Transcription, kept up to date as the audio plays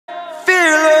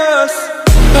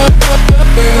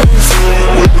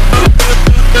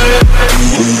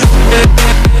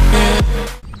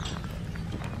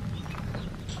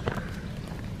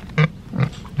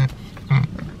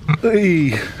Hey,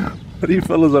 what are you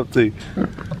fellas up to?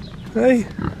 Hey,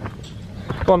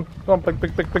 go on, pig.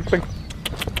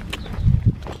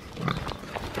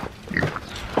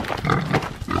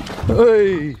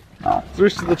 Hey, it's the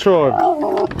rest of the tribe.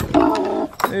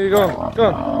 There you go,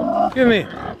 get in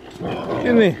there. Get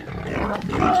in there.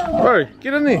 Bro,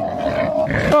 get in there.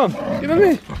 Come on, get in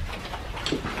there.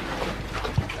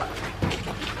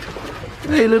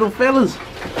 Hey, little fellas.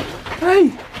 Hey,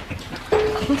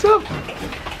 what's up?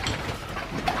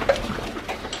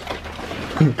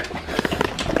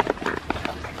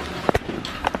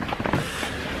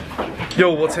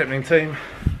 Yo, what's happening, team?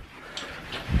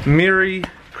 Merry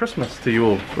Christmas to you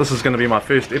all. This is going to be my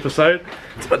first episode.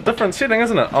 It's a bit different setting,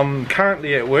 isn't it? I'm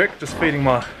currently at work just feeding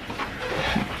my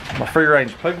free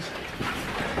range pigs.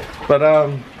 But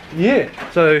yeah,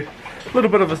 so a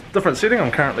little bit of a different setting. I'm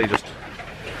currently just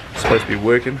supposed to be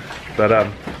working, but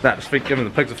nah, just giving the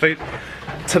pigs a feed.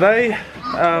 Today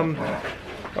I'm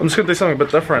just going to do something a bit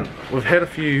different. We've had a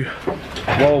few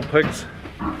wild pigs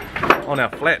on our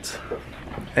flats,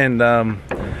 and I'm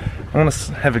going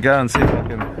to have a go and see if I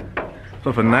can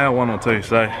flip and nail one or two.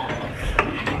 So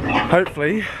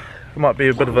hopefully it might be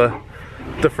a bit of a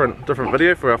different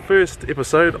video for our first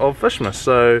episode of Fishmas.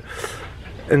 So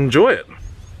enjoy it.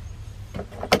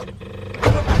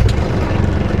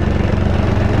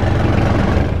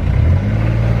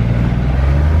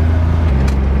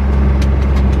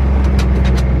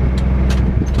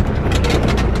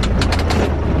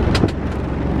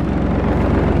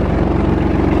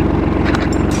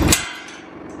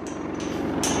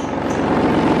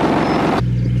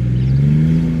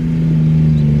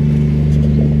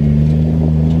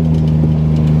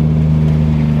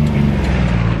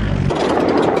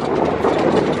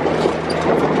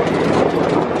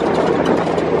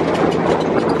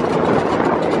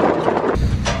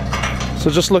 So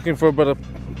just looking for a bit of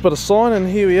sign, and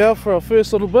here we are for our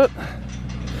first little bit.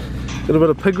 Got a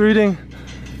bit of pig rooting.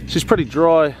 She's pretty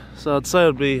dry, so I'd say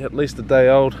it'd be at least a day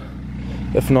old,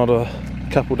 if not a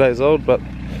couple days old. But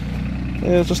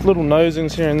yeah, just little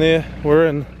nosings here and there. We're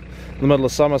in the middle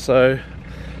of summer, so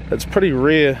it's pretty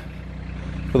rare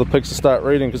for the pigs to start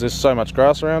rooting because there's so much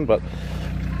grass around. But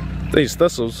these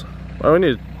thistles, well, we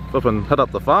need to flip and hit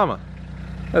up the farmer.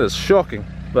 That is shocking.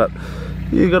 But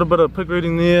you got a bit of pig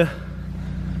rooting there.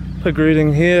 Pig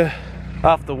rooting here.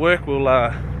 After work we'll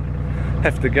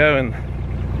have to go and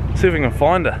see if we can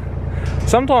find her.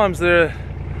 Sometimes they're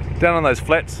down on those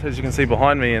flats, as you can see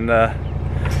behind me, and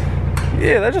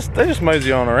yeah, they just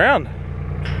mosey on around.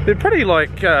 They're pretty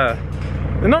like they're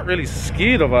not really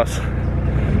scared of us,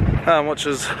 which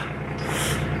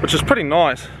is pretty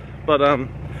nice. But I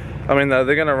mean,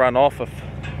 they're gonna run off if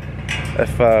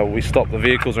we stop the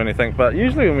vehicles or anything. But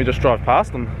usually when we just drive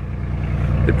past them,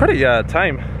 they're pretty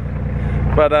tame.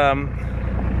 But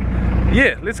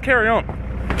yeah, let's carry on.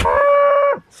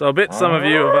 So I bet some of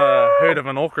you have heard of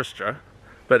an orchestra,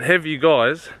 but have you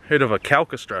guys heard of a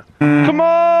calchestra? Come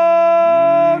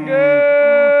on,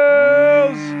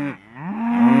 girls!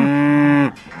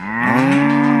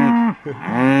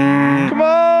 Come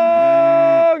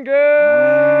on,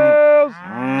 girls!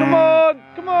 Come on,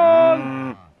 come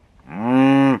on!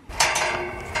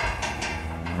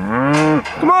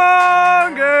 Come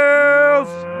on, girls!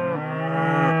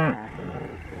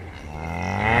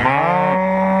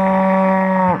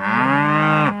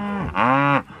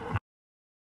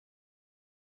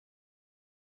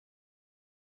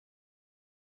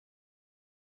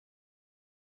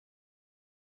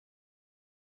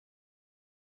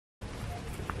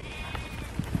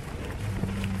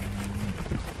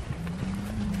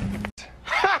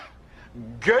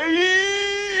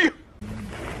 Gay!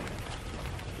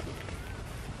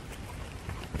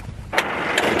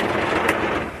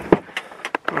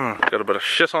 Got a bit of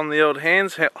shit on the old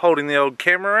hands, holding the old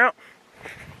camera out.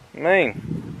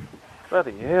 Mean.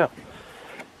 Bloody hell.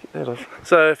 Get that off.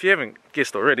 So if you haven't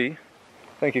guessed already,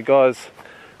 I think you guys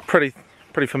pretty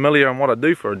familiar on what I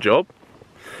do for a job.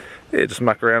 Yeah, just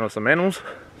muck around with some animals.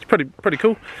 It's pretty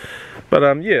cool.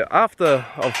 But yeah, after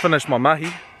I've finished my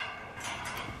mahi,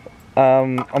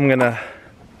 I'm gonna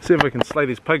see if we can slay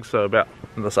these pigs. So about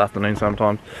this afternoon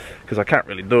sometime, because I can't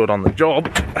really do it on the job.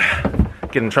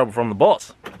 Get in trouble from the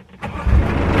boss.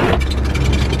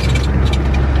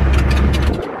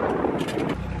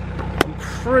 I'm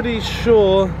pretty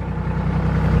sure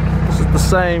this is the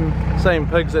same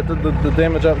pigs that did the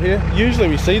damage up here. Usually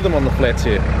we see them on the flats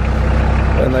here,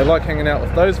 and they like hanging out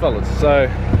with those fellas. So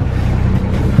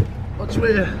watch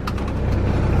where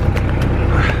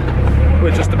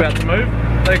we're just about to move.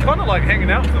 They kind of like hanging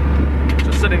out with them,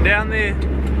 just sitting down there,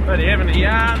 really having a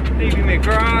yarn, eating their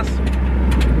grass.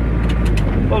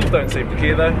 Bulls don't seem to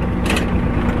care though.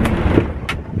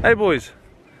 Hey boys,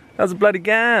 how's the bloody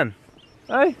going?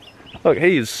 Hey? Look,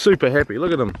 he is super happy.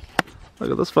 Look at him.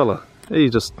 Look at this fella. He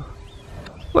just...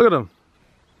 Look at him.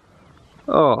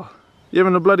 Oh, you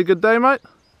having a bloody good day, mate?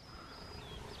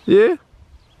 Yeah?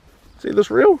 See this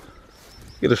reel?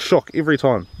 You get a shock every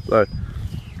time. So.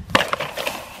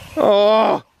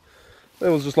 Oh!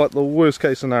 That was just like the worst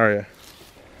case scenario.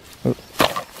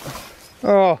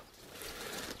 Oh!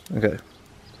 Okay.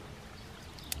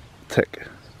 Tick.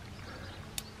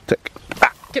 Tick.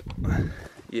 Ah! Get!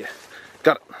 Yeah.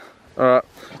 Got it. Alright.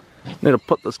 Need to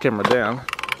put this camera down.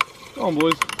 Come on,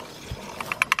 boys.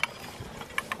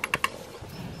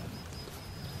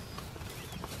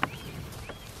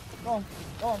 Go on.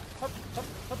 Go on. Hop, hop,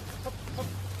 hop, hop, hop.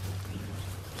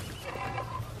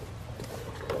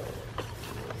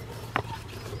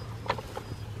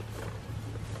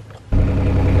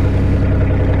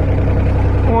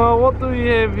 Well, what do we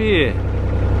have here?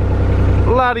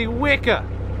 Bloody weka!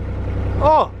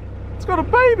 Oh! It's got a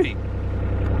baby!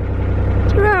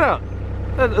 Check that out!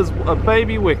 That is a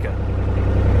baby weka.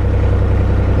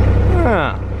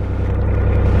 Yeah.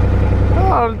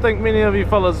 Oh, I don't think many of you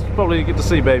fellas probably get to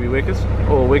see baby wekas,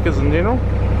 or wekas in general.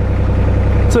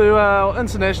 To our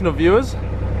international viewers,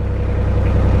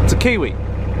 it's a kiwi.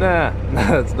 Nah,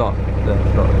 it's not. No,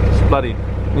 it's not. It's a bloody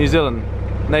New Zealand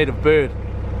native bird.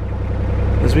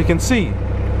 As we can see,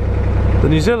 the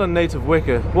New Zealand native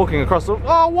weka walking across the...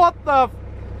 Oh, what the...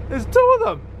 There's two of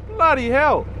them! Bloody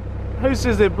hell! Who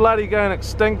says they're bloody going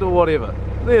extinct or whatever?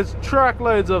 There's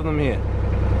truckloads of them here.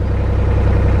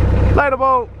 Later,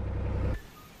 Bolt!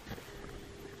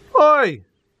 Oi!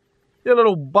 You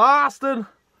little bastard!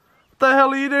 What the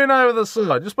hell are you doing over this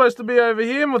side? You're supposed to be over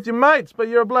here with your mates, but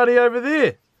you're bloody over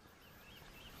there.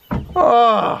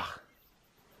 Oh!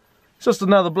 It's just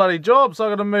another bloody job, so I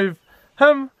gotta move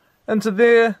him into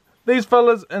there, these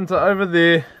fellas into over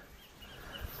there.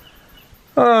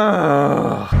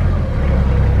 Oh.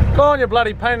 Go on, you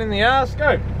bloody pain in the ass,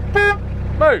 go.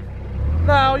 Move.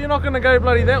 No, you're not gonna go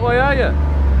bloody that way, are you?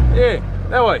 Yeah,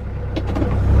 that way.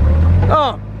 Go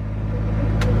on.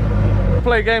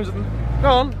 Play games with them. Go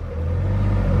on.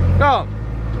 Go on.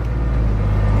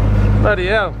 Bloody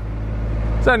hell.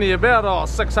 It's only about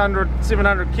 600,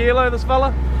 700 kilo, this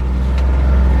fella.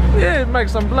 Yeah, make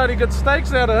some bloody good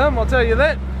steaks out of him, I'll tell you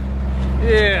that.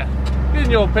 Yeah, get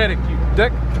in your paddock, you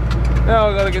dick. Now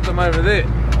I've got to get them over there.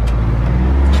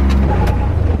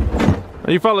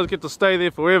 You fellas get to stay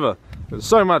there forever. There's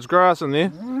so much grass in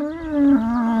there.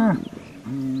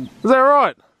 Is that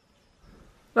right?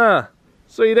 Ah,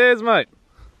 sweet as, mate.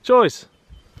 Choice.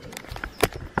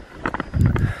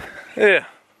 Yeah.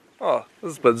 Oh,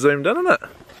 this is a bit zoomed in, isn't it?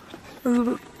 This is a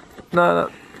bit... No.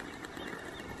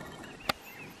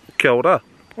 Kia ora.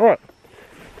 Alright.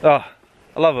 Oh,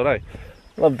 I love it, eh?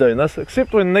 I love doing this,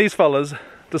 except when these fellas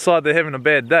decide they're having a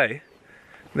bad day.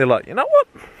 They're like, you know what?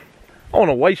 I want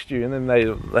to waste you, and then they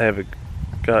have a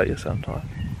go at you sometime.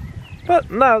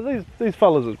 But no, these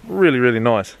fellas are really, really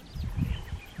nice.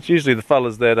 It's usually the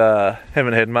fellas that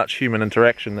haven't had much human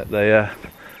interaction that they're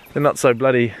not so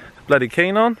bloody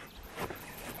keen on.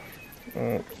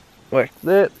 Whack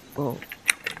that. Oh,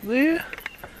 there.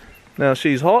 Now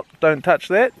she's hot. Don't touch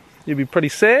that. You'll be pretty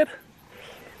sad.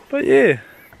 But yeah.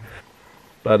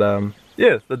 But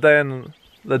yeah, a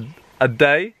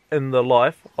day in the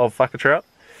life of WhakaTrout,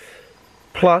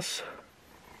 plus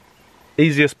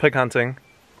easiest pig hunting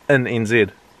in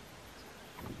NZ.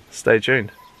 Stay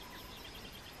tuned.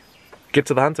 Get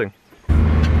to the hunting.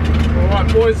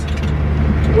 Alright boys,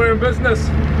 we're in business.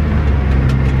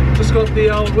 Just got the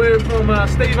old word from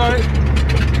Steve-O.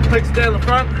 Pigs down the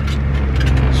front.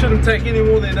 Shouldn't take any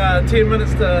more than 10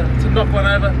 minutes to knock one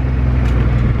over.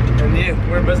 And yeah,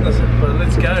 we're in business, but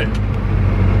let's go.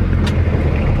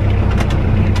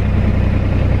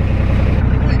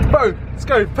 Bo, let's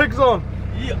go, pigs on.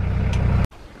 Yeah.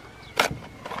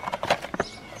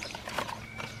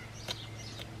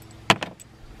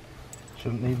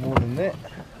 Shouldn't need more than that.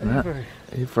 Nah,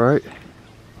 you're right.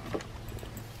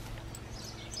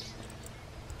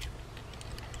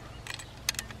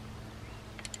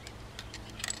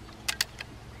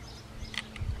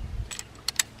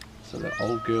 So the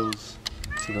old girl's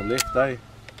to the left, eh?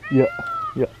 Yeah,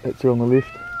 that's her on the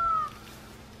left.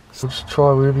 So just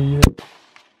try wherever you hit.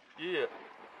 Yeah.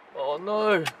 Oh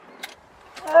no.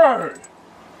 Bro.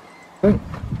 Okay.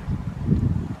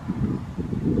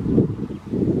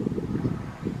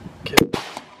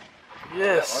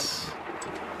 Yes.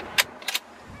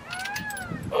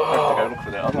 Oh. I have to go look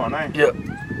for that other one, eh? Yeah.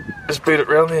 Just beat it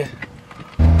round there.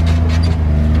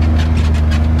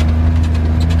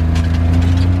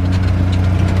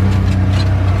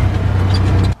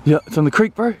 Yeah, it's on the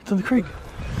creek, bro. It's on the creek.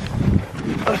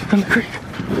 It's on the creek.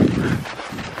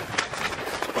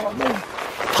 Oh no.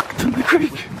 Fuck, it's on the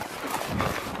creek.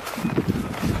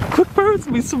 Quick, bro, it's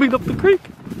me swimming up the creek.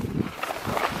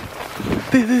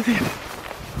 There.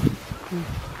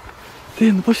 There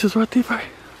in the bushes right there, bro.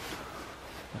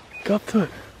 Go up to it.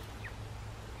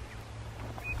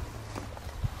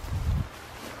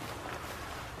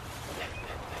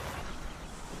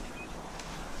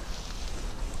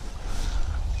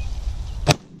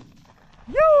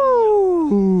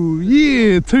 Yo!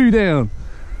 Yeah, 2 down.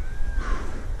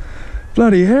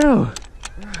 Bloody hell.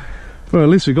 Well, at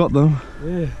least we got them.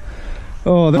 Yeah.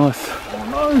 Oh, nice. Oh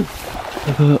no!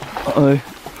 Uh-oh.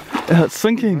 Oh, it's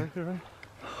sinking.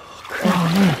 Oh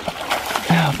no.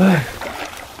 Ow, babe.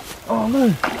 Oh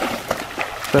no.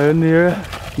 So in the area,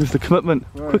 there's the commitment.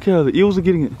 Right. Quick out, the eels are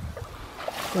getting it.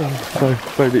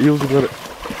 Bro, the eels have got it.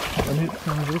 I need to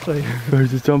come over this way. Bro,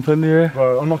 just jump in there.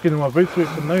 Bro, I'm not getting my boots wet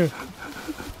from now.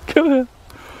 Come here.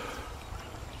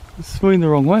 It's swimming the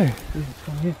wrong way. Yeah, it's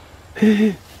from here.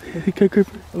 Here. Go grab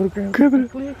it. I gotta grab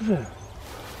it.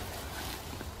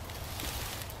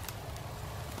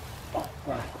 Oh,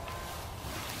 right.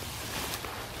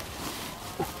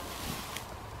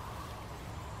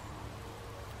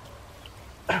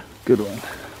 Good one.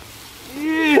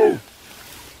 Yeah.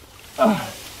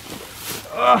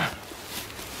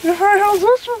 How's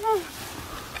this one?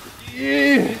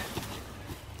 Yeah.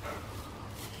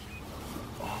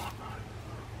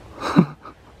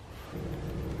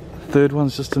 Third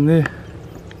one's just in there.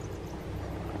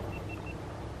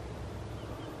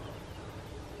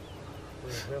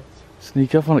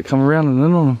 Sneak up on it, come around and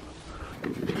in on him.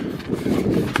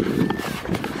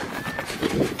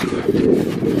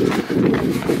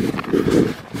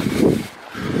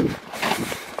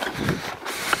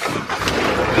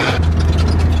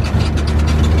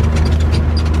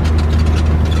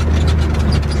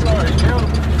 Sorry, Jill.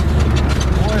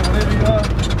 Boy, whatever you are.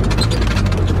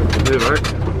 There, mate.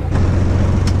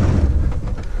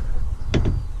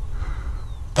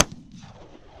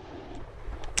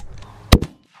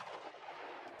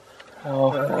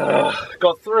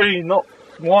 Got 3, not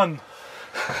 1.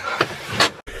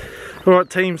 Alright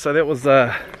team, so that was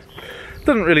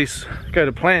didn't really go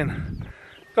to plan.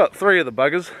 Got 3 of the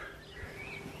buggers,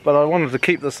 but I wanted to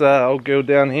keep this old girl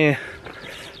down here.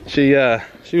 She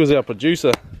was our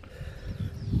producer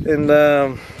and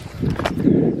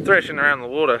thrashing around the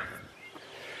water,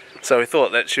 so we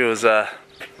thought that she was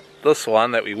this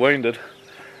one that we wounded,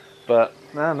 but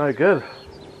no good.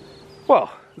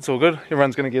 Well, it's all good,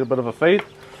 everyone's going to get a bit of a feed.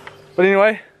 But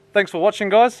anyway, thanks for watching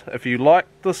guys. If you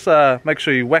liked this, make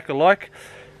sure you whack a like.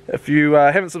 If you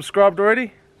haven't subscribed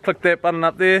already, click that button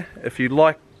up there. If you'd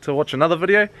like to watch another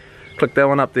video, click that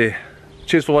one up there.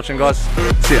 Cheers for watching guys,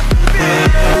 see ya.